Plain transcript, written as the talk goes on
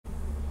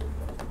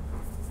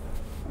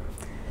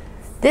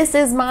This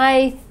is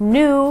my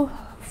new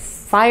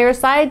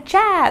fireside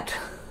chat.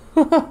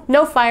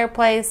 No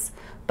fireplace,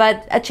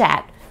 but a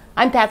chat.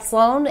 I'm Pat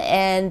Sloan,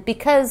 and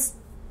because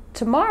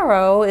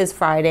tomorrow is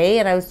Friday,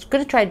 and I was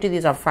going to try to do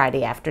these on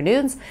Friday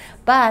afternoons,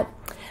 but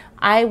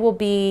I will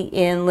be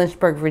in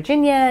Lynchburg,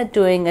 Virginia,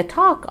 doing a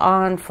talk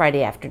on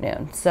Friday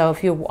afternoon. So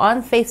if you're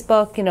on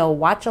Facebook,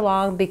 watch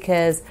along,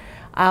 because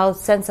I'll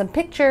send some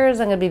pictures.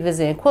 I'm going to be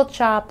visiting a quilt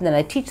shop, and then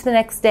I teach the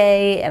next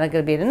day, and I'm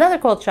going to be at another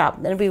quilt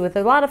shop. Then I'll be with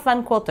a lot of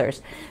fun quilters.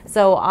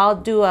 So I'll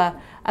do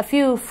a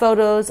few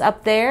photos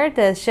up there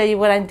to show you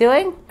what I'm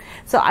doing.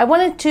 So I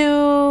wanted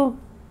to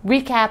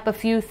recap a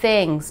few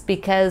things,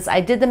 because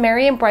I did the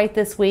Merry and Bright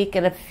this week,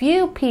 and a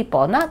few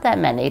people, not that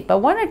many, but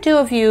one or two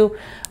of you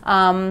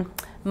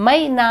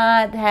might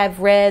not have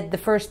read the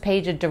first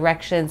page of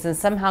directions and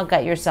somehow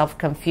got yourself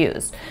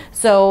confused.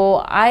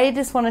 So I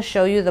just want to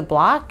show you the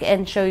block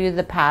and show you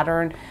the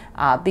pattern,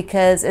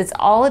 because it's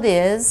all it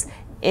is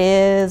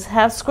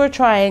half square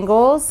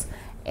triangles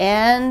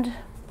and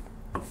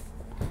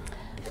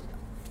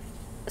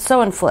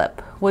sew and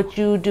flip, which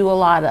you do a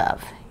lot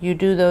of. You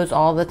do those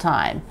all the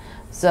time.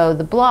 So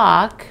the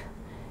block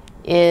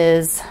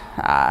is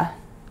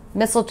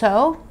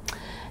mistletoe.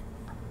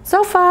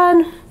 So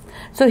fun.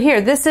 So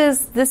here, this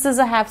is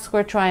a half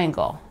square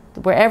triangle.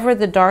 Wherever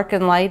the dark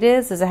and light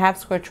is a half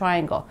square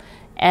triangle.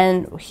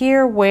 And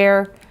here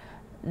where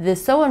the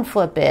sew and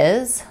flip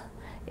is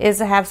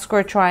a half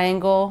square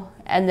triangle,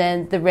 and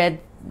then the red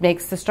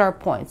makes the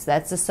start points.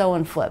 That's the sew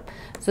and flip.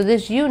 So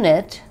this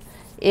unit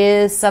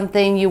is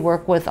something you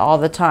work with all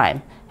the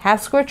time.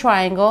 Half square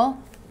triangle,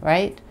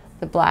 right?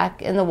 The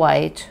black and the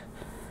white.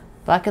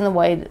 Black and the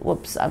white,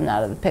 whoops, I'm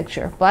out of the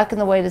picture. Black and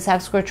the white is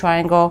half square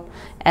triangle,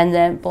 and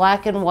then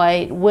black and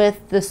white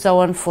with the sew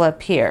and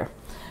flip here.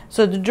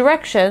 So the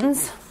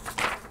directions,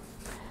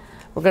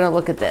 we're going to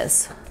look at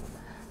this,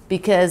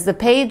 because the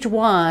page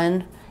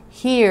one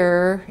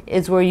here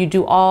is where you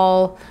do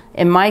all,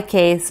 in my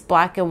case,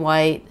 black and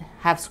white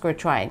half square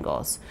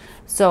triangles.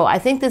 So I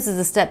think this is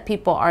a step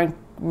people aren't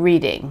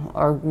reading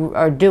or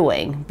are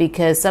doing,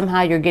 because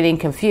somehow you're getting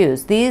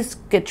confused. These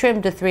get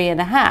trimmed to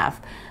 3.5.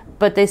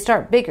 But they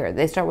start bigger.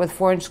 They start with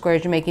 4-inch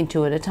squares. You're making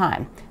 2 at a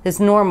time.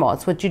 It's normal.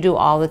 It's what you do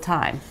all the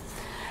time.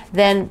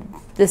 Then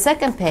the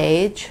second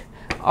page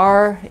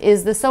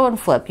is the sew and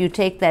flip. You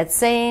take that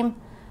same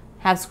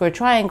half square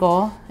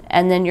triangle,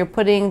 and then you're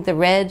putting the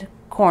red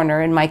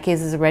corner, in my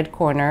case is a red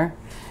corner,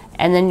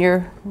 and then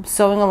you're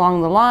sewing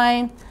along the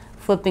line,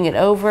 flipping it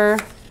over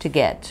to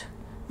get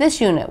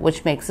this unit,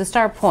 which makes the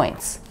start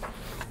points.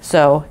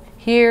 So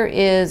here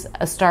is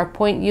a start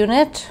point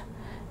unit,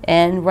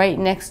 and right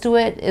next to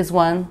it is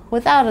one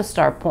without a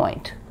start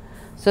point.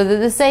 So they're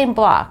the same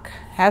block,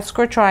 half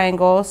square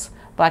triangles,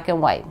 black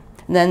and white.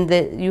 And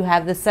then you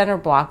have the center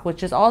block,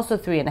 which is also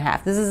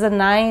 3.5. This is a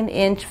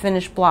 9-inch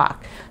finished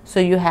block. So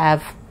you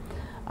have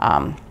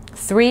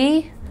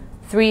 3,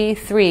 3,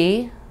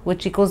 3,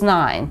 which equals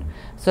 9.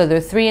 So they're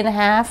 3.5,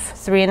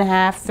 3.5,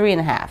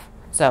 3.5.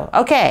 So,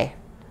 okay,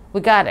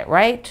 we got it,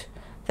 right?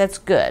 That's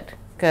good,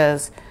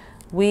 because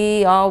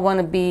we all want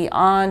to be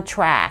on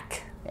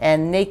track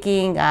and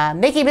making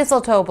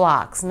mistletoe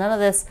blocks. None of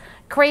this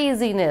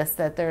craziness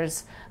that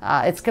there's,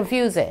 it's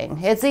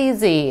confusing. It's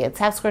easy. It's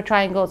half square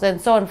triangles and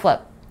sew and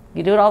flip.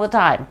 You do it all the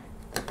time.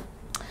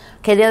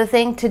 Okay, the other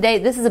thing today,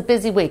 this is a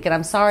busy week, and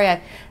I'm sorry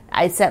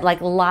I sent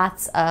like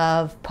lots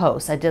of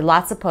posts. I did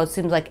lots of posts.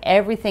 Seems like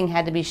everything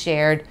had to be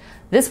shared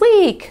this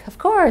week, of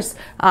course.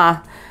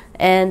 So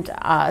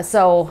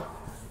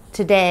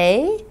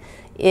today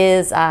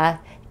is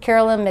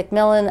Carolyn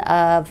McMillan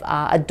of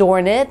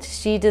Adorn It.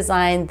 She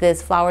designed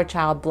this flower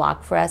child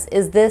block for us.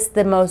 Is this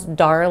the most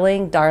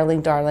darling,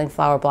 darling, darling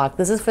flower block?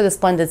 This is for the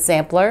Splendid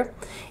Sampler,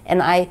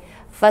 and I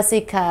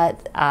fussy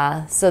cut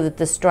so that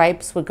the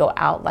stripes would go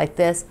out like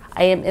this.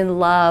 I am in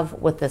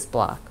love with this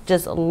block.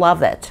 Just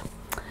love it.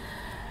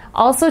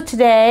 Also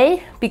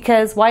today,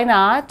 because why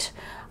not,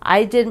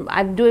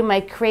 I'm doing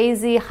my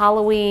crazy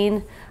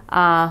Halloween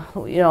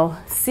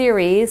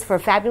series for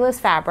Fabulous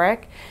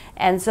Fabric,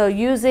 and so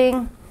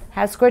using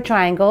half square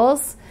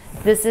triangles.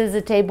 This is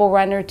a table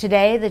runner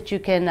today that you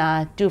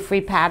can do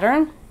free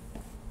pattern.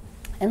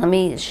 And let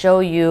me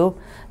show you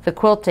the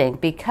quilting,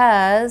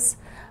 because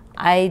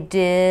I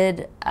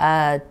did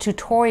a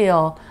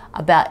tutorial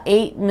about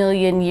 8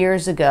 million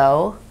years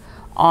ago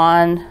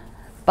on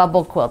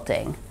bubble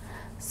quilting.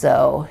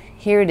 So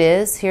here it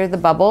is. Here are the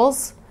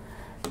bubbles.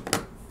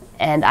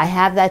 And I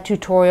have that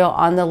tutorial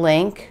on the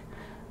link.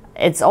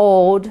 It's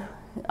old.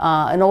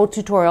 An old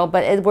tutorial,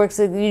 but it works.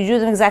 You do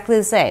them exactly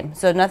the same,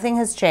 so nothing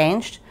has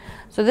changed.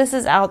 So this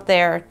is out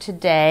there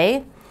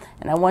today,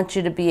 and I want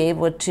you to be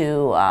able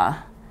to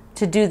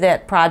do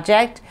that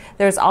project.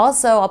 There's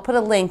also, I'll put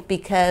a link,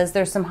 because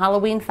there's some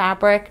Halloween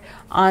fabric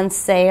on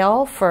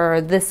sale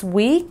for this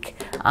week.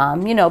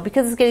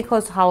 Because it's getting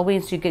close to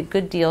Halloween, so you get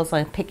good deals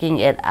on picking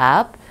it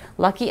up.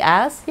 Lucky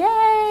us,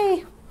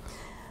 yay!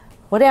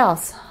 What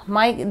else?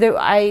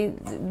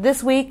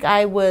 This week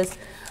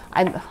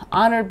I'm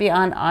honored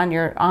beyond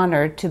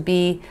honored to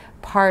be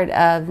part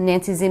of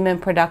Nancy Zeman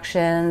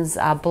Productions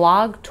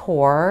book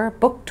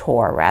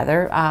tour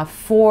rather,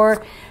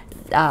 for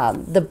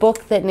the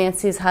book that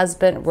Nancy's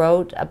husband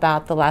wrote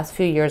about the last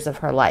few years of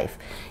her life.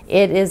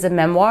 It is a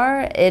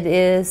memoir. It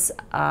is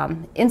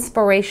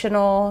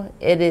inspirational.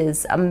 It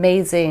is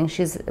amazing.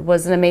 She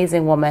was an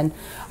amazing woman.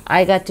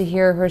 I got to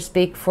hear her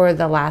speak for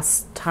the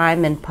last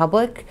time in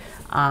public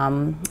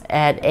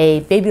at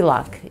a Baby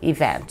Lock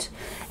event.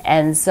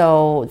 And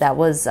so that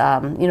was,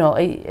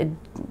 a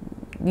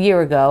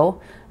year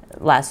ago,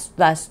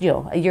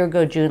 a year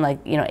ago, June,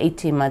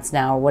 18 months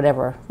now, or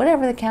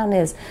whatever the count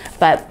is.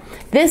 But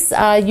this,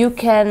 you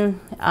can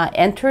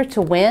enter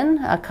to win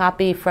a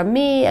copy from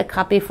me, a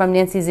copy from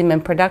Nancy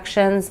Zeman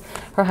Productions.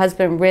 Her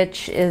husband,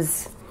 Rich,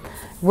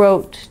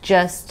 wrote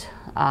just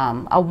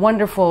a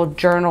wonderful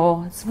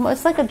journal.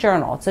 It's like a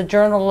journal. It's a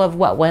journal of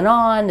what went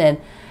on and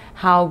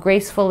how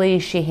gracefully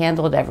she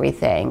handled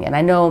everything. And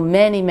I know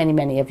many, many,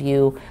 many of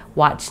you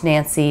watched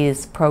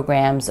Nancy's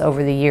programs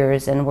over the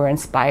years and were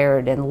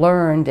inspired and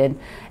learned,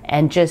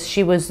 and just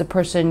she was the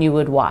person you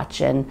would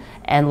watch and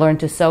learn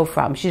to sew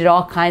from. She did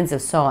all kinds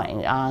of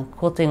sewing.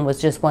 Quilting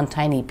was just one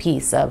tiny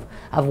piece of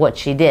what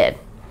she did.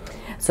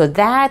 So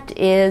that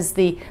is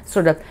the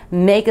sort of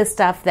mega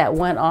stuff that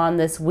went on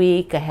this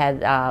week. I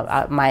had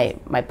my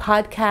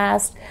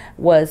podcast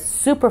was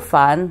super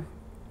fun.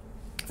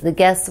 The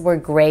guests were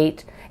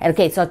great. And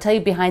okay, so I'll tell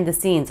you behind the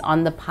scenes.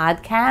 On the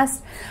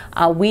podcast,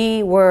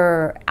 we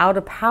were out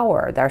of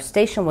power. Our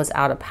station was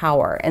out of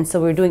power. And so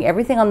we were doing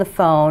everything on the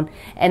phone,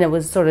 and it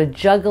was sort of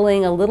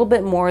juggling a little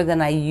bit more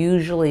than I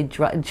usually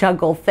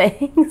juggle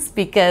things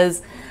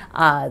because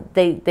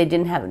they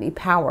didn't have any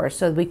power,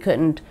 so we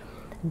couldn't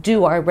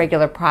do our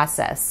regular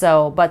process.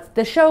 So, but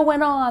the show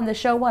went on,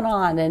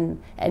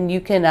 and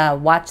you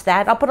can watch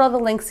that. I'll put all the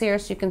links here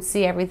so you can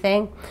see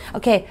everything.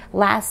 Okay,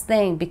 last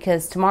thing,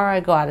 because tomorrow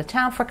I go out of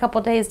town for a couple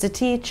of days to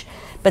teach,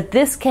 but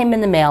this came in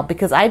the mail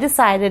because I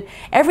decided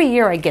every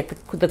year I get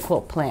the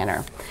quilt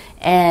planner.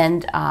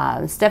 And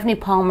Stephanie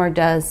Palmer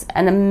does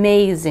an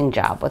amazing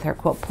job with her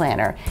quilt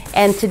planner.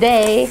 And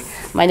today,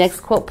 my next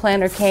quilt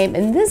planner came,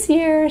 and this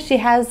year she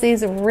has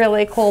these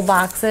really cool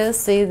boxes,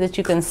 see, that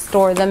you can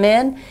store them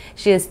in.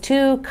 She has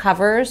 2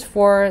 covers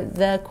for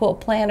the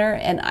quilt planner,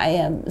 and I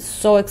am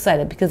so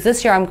excited because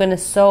this year I'm going to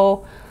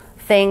sew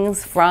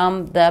things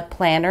from the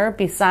planner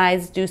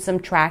besides do some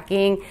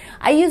tracking.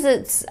 I use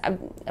it,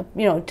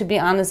 to be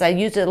honest, I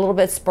used it a little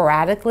bit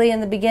sporadically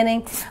in the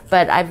beginning,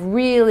 but I've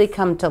really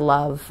come to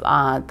love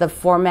the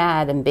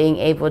format and being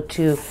able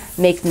to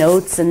make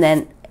notes, and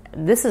then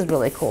this is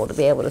really cool to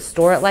be able to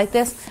store it like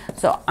this.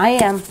 So I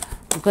am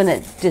going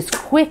to just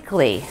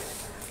quickly,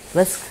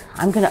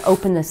 I'm going to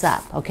open this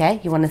up, okay?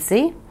 You want to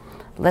see?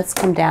 Let's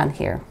come down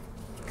here.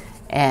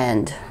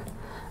 And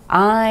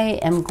I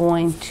am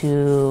going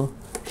to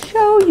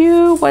show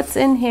you what's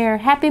in here.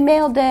 Happy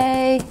Mail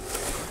Day.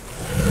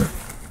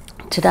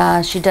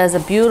 Ta-da. She does a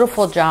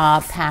beautiful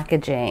job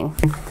packaging.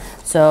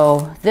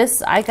 So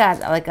this, I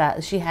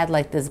got she had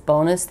this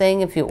bonus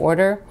thing if you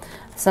order.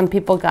 Some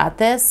people got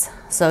this.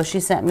 So she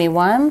sent me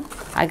one.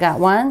 I got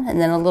one.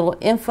 And then a little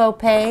info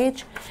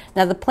page.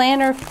 Now the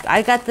planner,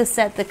 I got the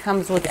set that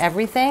comes with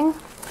everything.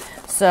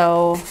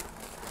 So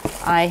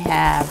I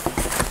have,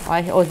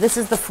 this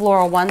is the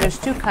floral one. There's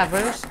 2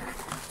 covers.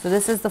 So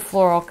this is the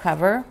floral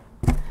cover.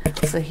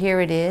 So here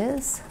it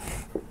is.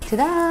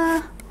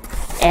 Ta-da!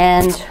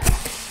 And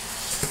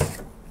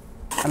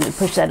let me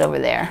push that over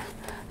there.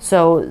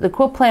 So the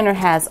quilt planner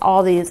has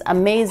all these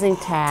amazing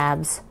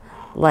tabs.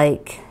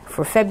 Like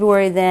for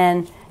February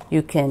then,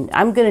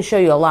 I'm going to show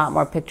you a lot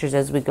more pictures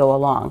as we go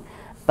along.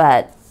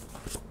 But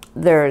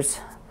there's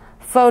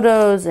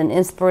photos and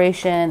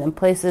inspiration and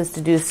places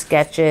to do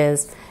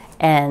sketches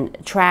and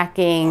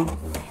tracking.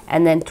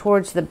 And then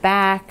towards the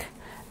back,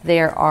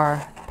 there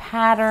are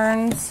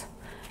patterns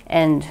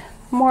and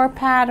more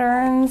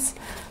patterns.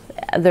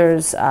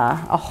 There's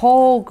a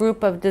whole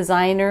group of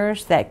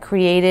designers that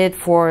created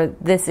for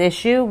this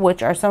issue,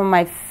 which are some of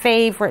my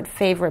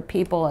favorite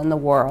people in the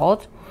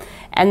world.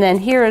 And then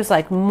here is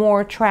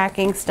more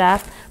tracking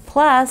stuff.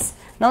 Plus,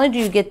 not only do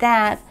you get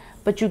that,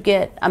 but you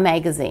get a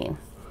magazine.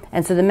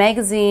 And so the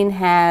magazine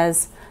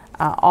has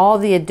all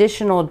the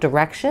additional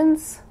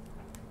directions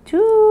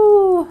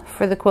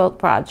for the quilt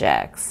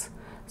projects.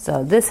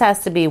 So this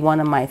has to be one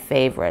of my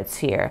favorites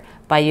here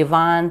by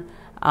Yvonne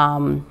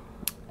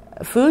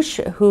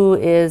Fouche, who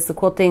is the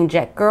Quilting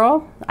Jet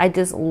Girl. I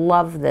just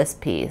love this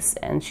piece,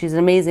 and she's an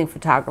amazing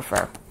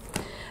photographer.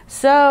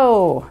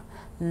 So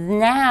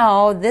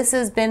now this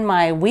has been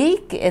my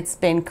week. It's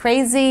been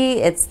crazy.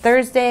 It's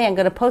Thursday. I'm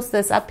going to post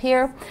this up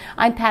here.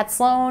 I'm Pat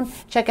Sloan.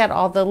 Check out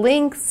all the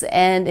links,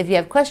 and if you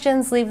have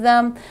questions, leave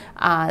them.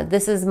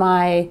 This is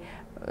my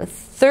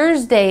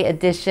Thursday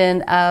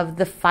edition of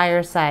the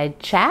Fireside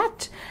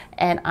Chat,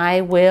 and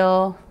I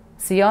will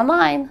see you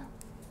online.